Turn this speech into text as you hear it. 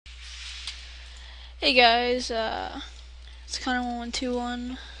Hey guys, it's kind of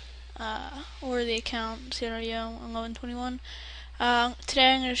 1121, or the account CRO 1121.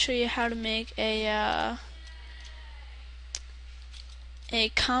 Today I'm going to show you how to make a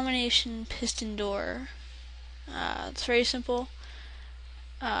combination piston door. It's very simple.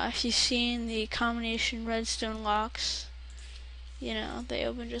 If you've seen the combination redstone locks, you know, they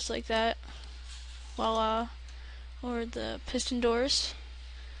open just like that. Voila. Or the piston doors.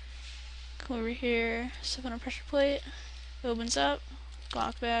 Come over here, step on a pressure plate, opens up,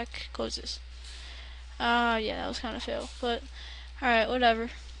 lock back, closes. Yeah, that was kind of fail, but alright, whatever.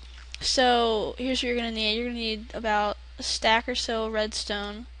 So, here's what you're gonna need. You're gonna need about a stack or so of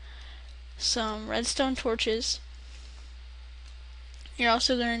redstone, some redstone torches. You're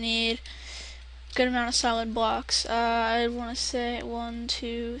also gonna need a good amount of solid blocks. I want to say 1,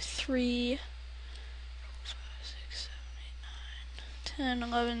 2, 3, 5, 6, 7, 8, 9, 10,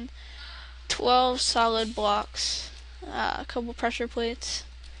 11, 12 solid blocks, a couple pressure plates,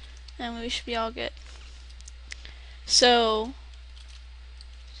 and we should be all good. So,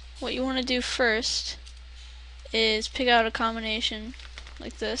 what you want to do first is pick out a combination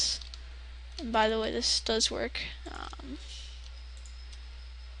like this. And by the way, this does work.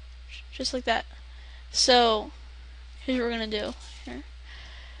 Just like that. So, here's what we're going to do. Here.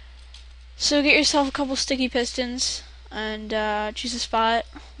 So get yourself a couple sticky pistons and choose a spot.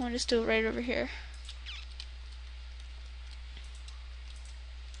 I'll just do it right over here.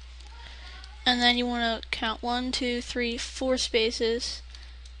 And then you want to count 1, 2, 3, 4 spaces.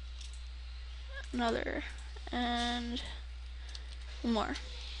 Another. And one more.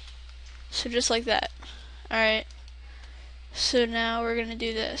 So just like that. Alright. So now we're going to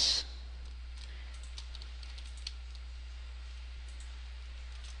do this.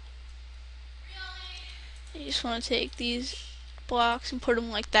 You just want to take these blocks and put them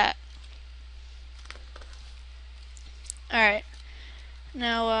like that. Alright.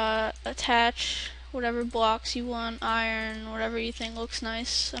 Now attach whatever blocks you want, iron, whatever you think looks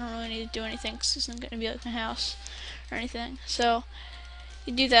nice. I don't really need to do anything because this isn't going to be like my house or anything. So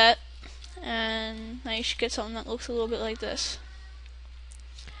you do that, and now you should get something that looks a little bit like this.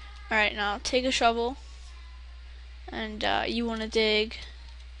 Alright, now take a shovel, and you want to dig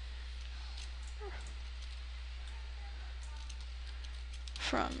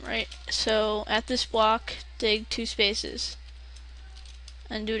from right. So at this block, dig 2 spaces,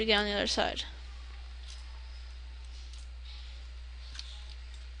 and do it again on the other side.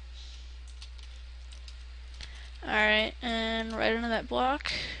 Alright, and right under that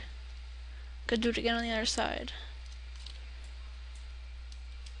block, go do it again on the other side.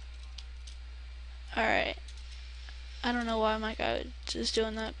 Alright. I don't know why my guy is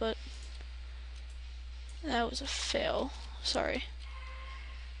doing that, but that was a fail. Sorry.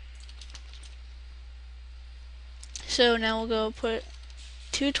 So now we'll go put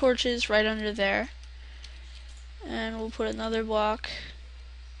 2 torches right under there, and we'll put another block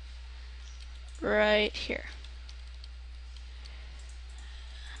right here.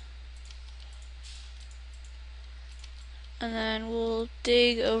 And then we'll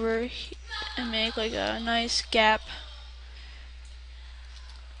dig over and make like a nice gap,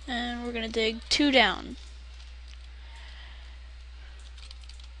 and we're gonna dig 2 down.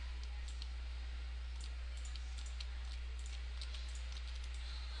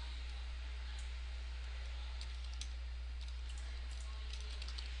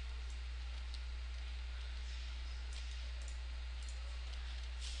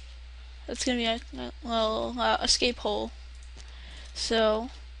 That's gonna be a little escape hole. So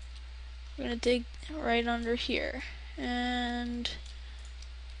we're gonna dig right under here, and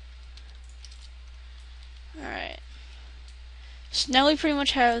alright. So now we pretty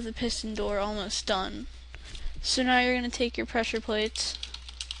much have the piston door almost done. So now you're gonna take your pressure plates.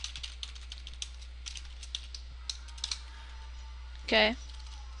 Okay.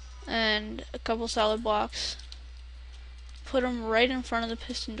 And a couple solid blocks. Put them right in front of the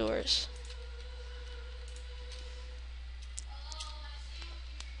piston doors.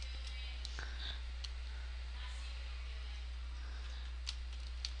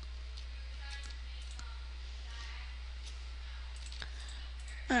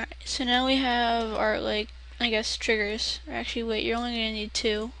 Alright, so now we have our, like, I guess triggers. Or actually, wait, you're only gonna need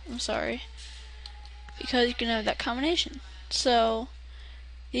 2. I'm sorry. Because you can have that combination. So,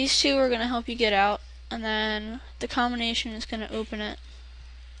 these 2 are gonna help you get out, and then the combination is gonna open it.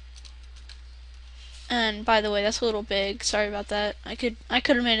 And by the way, that's a little big. Sorry about that. I could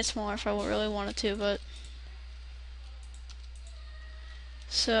have made it smaller if I really wanted to, but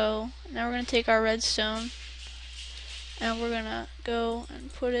so now we're gonna take our redstone and we're gonna go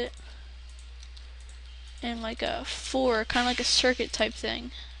and put it and like a 4, kind of like a circuit type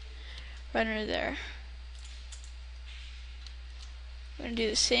thing, right under there. We're going to do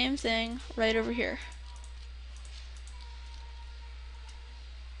the same thing right over here.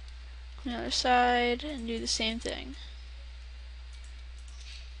 On the other side, and do the same thing.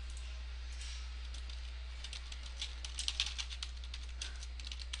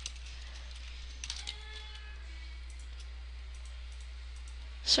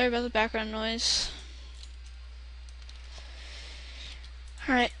 Sorry about the background noise.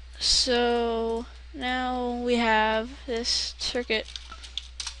 Alright, so now we have this circuit.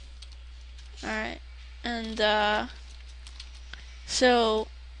 Alright, and so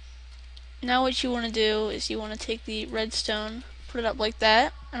now what you want to do is you want to take the redstone, put it up like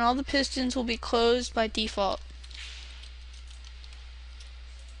that, and all the pistons will be closed by default.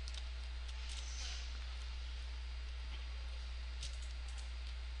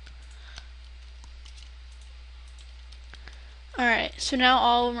 Alright, so now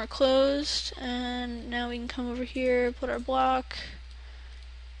all of them are closed, and now we can come over here, put our block.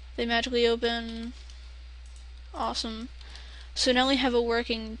 They magically open. Awesome. So now we have a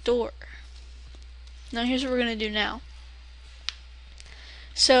working door. Now here's what we're going to do now.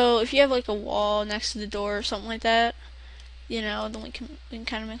 So if you have like a wall next to the door or something like that, you know, then we can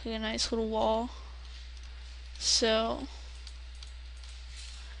kind of make like a nice little wall. So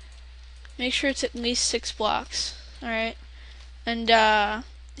make sure it's at least 6 blocks. Alright. And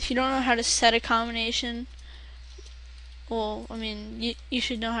if you don't know how to set a combination, well, I mean, you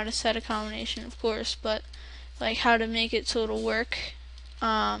should know how to set a combination, of course, but like how to make it so it'll work.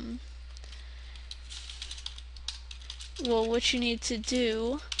 Well, what you need to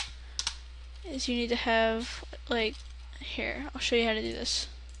do is you need to have, like, here, I'll show you how to do this.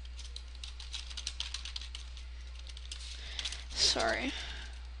 Sorry,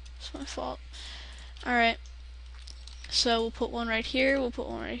 it's my fault. Alright, so we'll put one right here, we'll put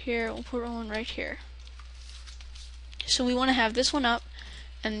one right here, we'll put one right here. So we want to have this one up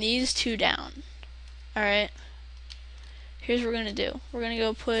and these 2 down. Alright, here's what we're going to do. We're going to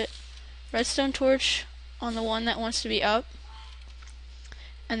go put redstone torch on the one that wants to be up,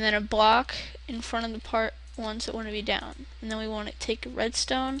 and then a block in front of the ones that want to be down. And then we want to take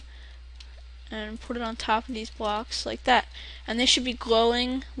redstone and put it on top of these blocks like that. And they should be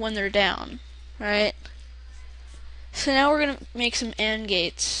glowing when they're down, right? So now we're going to make some AND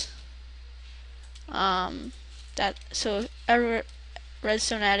gates. So every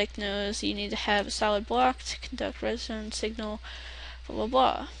redstone addict knows you need to have a solid block to conduct redstone signal, blah blah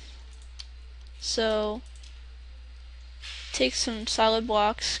blah. So take some solid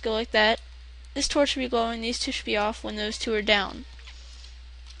blocks, go like that. This torch should be glowing, these 2 should be off when those 2 are down.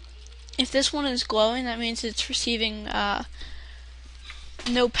 If this one is glowing, that means it's receiving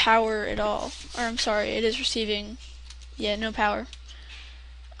no power at all. Or I'm sorry, it is receiving, yeah, no power.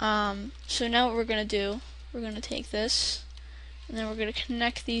 So now what we're going to do, we're going to take this, and then we're going to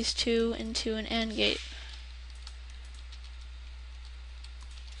connect these 2 into an AND gate.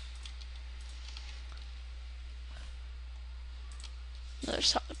 Another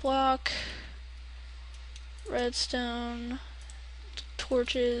solid block, redstone,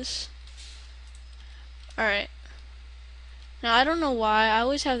 torches. Alright. Now I don't know why, I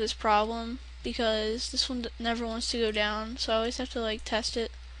always have this problem, because this one never wants to go down, so I always have to like test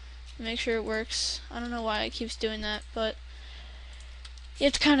it and make sure it works. I don't know why it keeps doing that, but you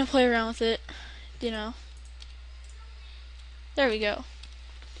have to kind of play around with it, you know. There we go.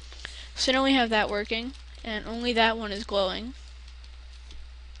 So now we have that working, and only that one is glowing.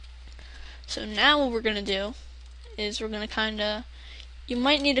 So now what we're going to do is we're going to kind of, you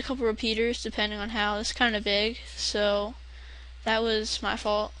might need a couple repeaters depending on how, it's kind of big, so that was my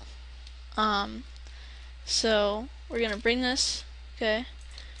fault. So we're going to bring this, okay,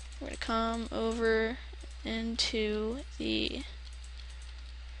 we're going to come over into the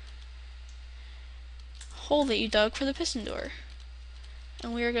hole that you dug for the piston door,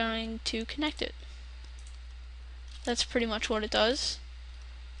 and we are going to connect it. That's pretty much what it does.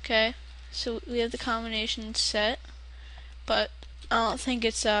 Okay, so we have the combination set, but I don't think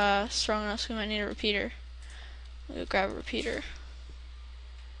it's strong enough, so we might need a repeater. We'll grab a repeater.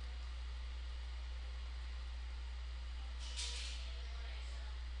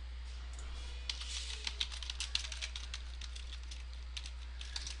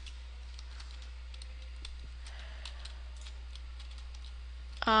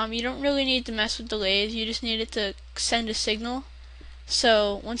 You don't really need to mess with delays, you just need it to send a signal.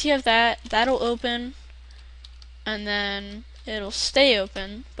 So once you have that, that'll open, and then it'll stay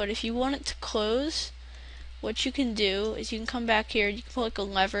open. But if you want it to close, what you can do is you can come back here, you can put like a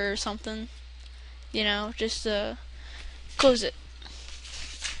lever or something, just close it.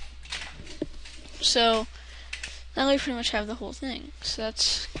 So now we pretty much have the whole thing. So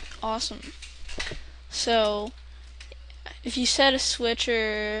that's awesome. So if you set a switch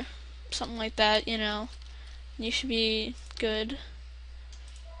or something like that, you should be good.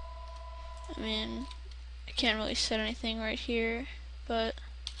 I mean, I can't really set anything right here, but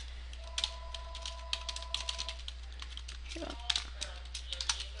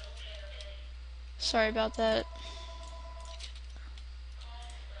sorry about that.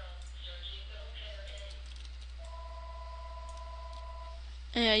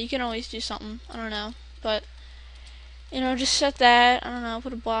 Yeah, you can always do something. I don't know, but just set that. I don't know,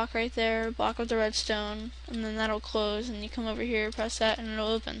 put a block right there, block with the redstone, and then that'll close. And you come over here, press that, and it'll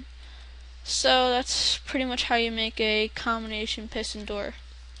open. So that's pretty much how you make a combination piston door.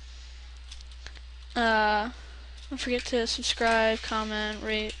 Don't forget to subscribe, comment,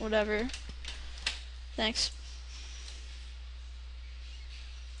 rate, whatever. Thanks.